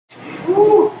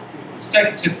Let's take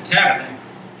it to the Tabernacle.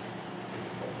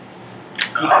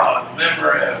 Oh,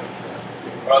 memory of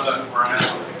Brother Brown.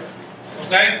 What's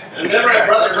that? In memory of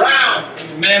Brother Brown. In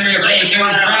the memory of Brother James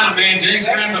Brown, man. James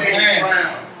Brown passed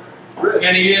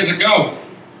many years ago.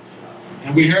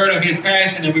 And we heard of his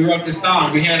passing and we wrote this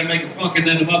song. We had to make it funky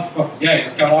than the motherfucker. Yeah,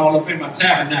 it's got All Up in My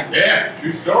Tabernacle. Yeah,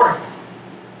 true story.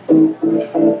 All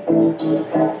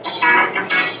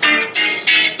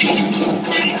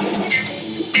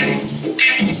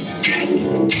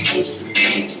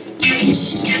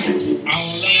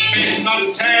up in my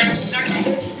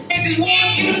tabernacle. Bitches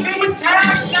want you to be my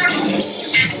tabernacle.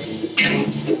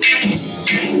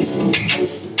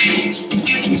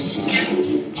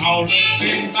 All up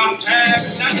in my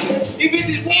tabernacle. You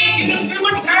bitches want you to be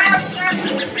my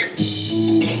tabernacle.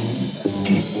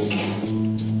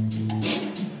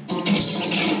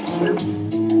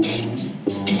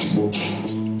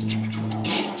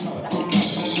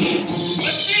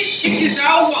 Bitches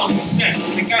all want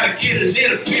sex. They gotta get a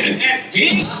little bit of that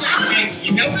big sex.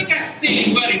 You know we got to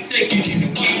see what he taking in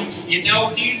the way. You know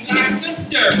he likes the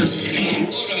dirt.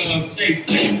 What up,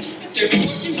 Jason? Tell me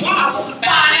what you want. Find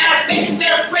out if it's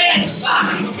still red.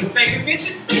 I'm gonna say the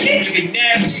bitches pretty. Look at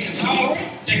nasty and hard.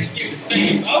 Next give the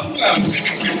same up.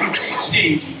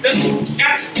 Jesus,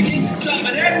 got to get some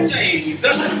of that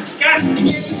Jesus. Got to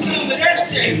get some of that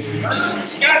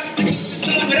Jesus. Got to get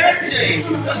some of that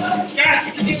Jesus. Got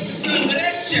to get some of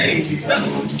that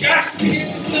Jesus. Got to get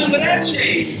some of that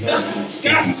Jesus.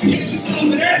 Got to get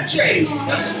some of that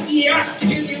Jesus. Got to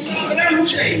get some of that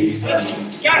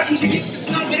Jesus. Got to get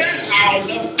some of that all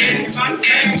up in my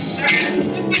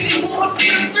tabernacle. If you want to be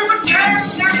my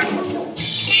tabernacle.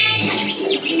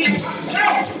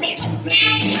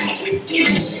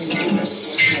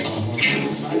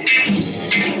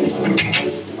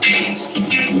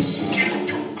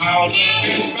 All up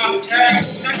in my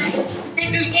tabernacle.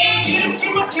 Bitches want you to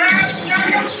be my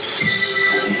tabernacle.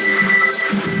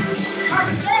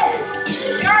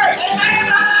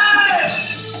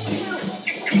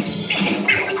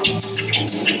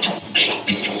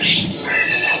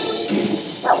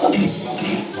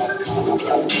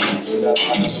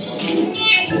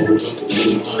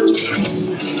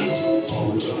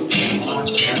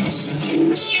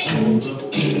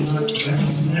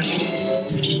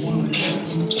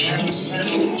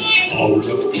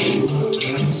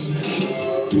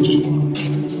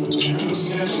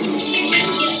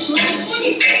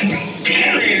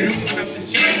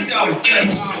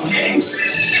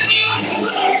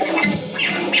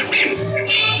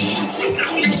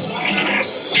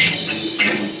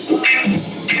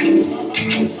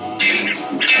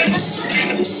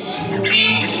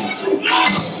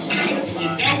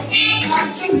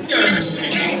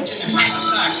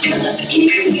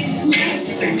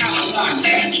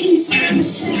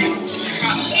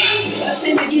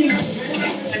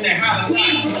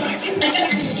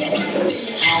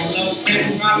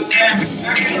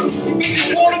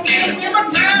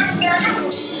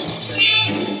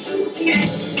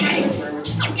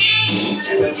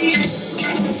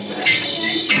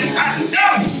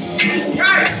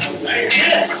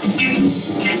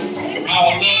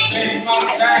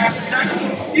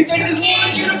 You bitches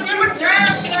want you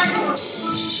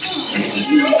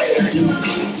to be my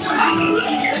tabernacle.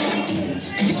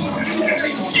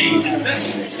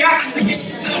 Jesus, got to get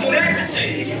some of that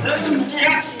Jesus.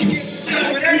 Got to get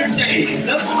some of that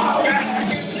Jesus. Got to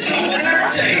get some of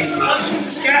that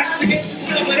Jesus. Got to get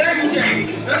some of that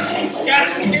Jesus. Got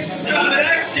to get some of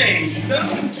that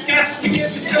Jesus. Got to get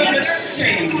some of that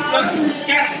Jesus.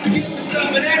 Got to get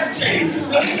some of that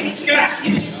Jesus. Got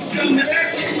to get some of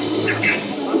that